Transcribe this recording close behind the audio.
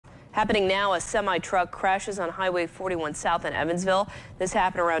Happening now, a semi-truck crashes on Highway 41 south in Evansville. This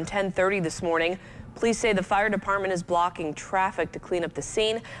happened around 10:30 this morning. Police say the fire department is blocking traffic to clean up the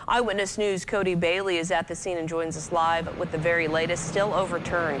scene. Eyewitness News' Cody Bailey is at the scene and joins us live with the very latest. Still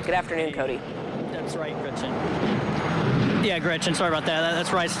overturned. Good afternoon, Cody. That's right, Gretchen. Yeah, Gretchen, sorry about that.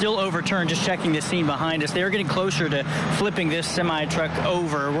 That's right, still overturned. Just checking the scene behind us. They're getting closer to flipping this semi-truck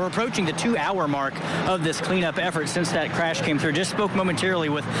over. We're approaching the 2-hour mark of this cleanup effort since that crash came through. Just spoke momentarily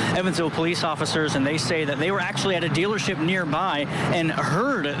with Evansville police officers, and they say that they were actually at a dealership nearby and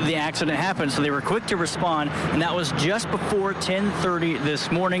heard the accident happen, so they were quick to respond, and that was just before 10:30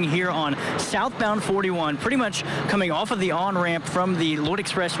 this morning here on southbound 41, pretty much coming off of the on-ramp from the Lloyd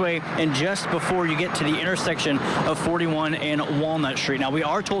Expressway and just before you get to the intersection of 41 and Walnut Street. Now, we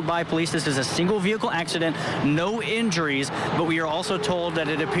are told by police this is a single vehicle accident, no injuries, but we are also told that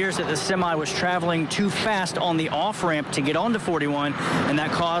it appears that the semi was traveling too fast on the off-ramp to get onto 41, and that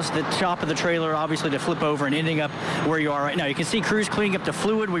caused the top of the trailer obviously to flip over and ending up where you are right now. You can see crews cleaning up the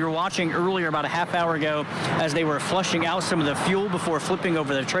fluid. We were watching earlier about a half hour ago as they were flushing out some of the fuel before flipping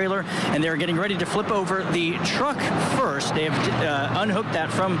over the trailer, and they're getting ready to flip over the truck first. They have unhooked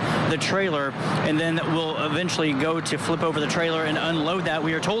that from the trailer, and then will eventually go to flip over the trailer and unload that.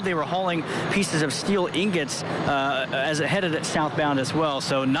 We are told they were hauling pieces of steel ingots as it headed at southbound as well.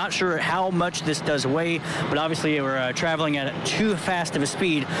 So not sure how much this does weigh, but obviously they were traveling at too fast of a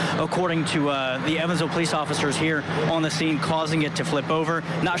speed, according to the Evansville police officers here on the scene, causing it to flip over.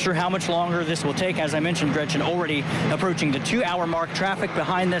 Not sure how much longer this will take. As I mentioned, Gretchen, already approaching the 2-hour mark. Traffic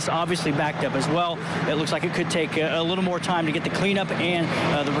behind this obviously backed up as well. It looks like it could take a little more time to get the cleanup and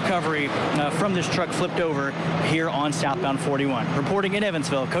the recovery from this truck flipped over here on southbound 41. Reporting in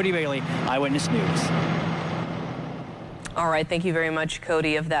Evansville, Cody Bailey, Eyewitness News. All right, thank you very much,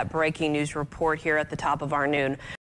 Cody, of that breaking news report here at the top of our noon.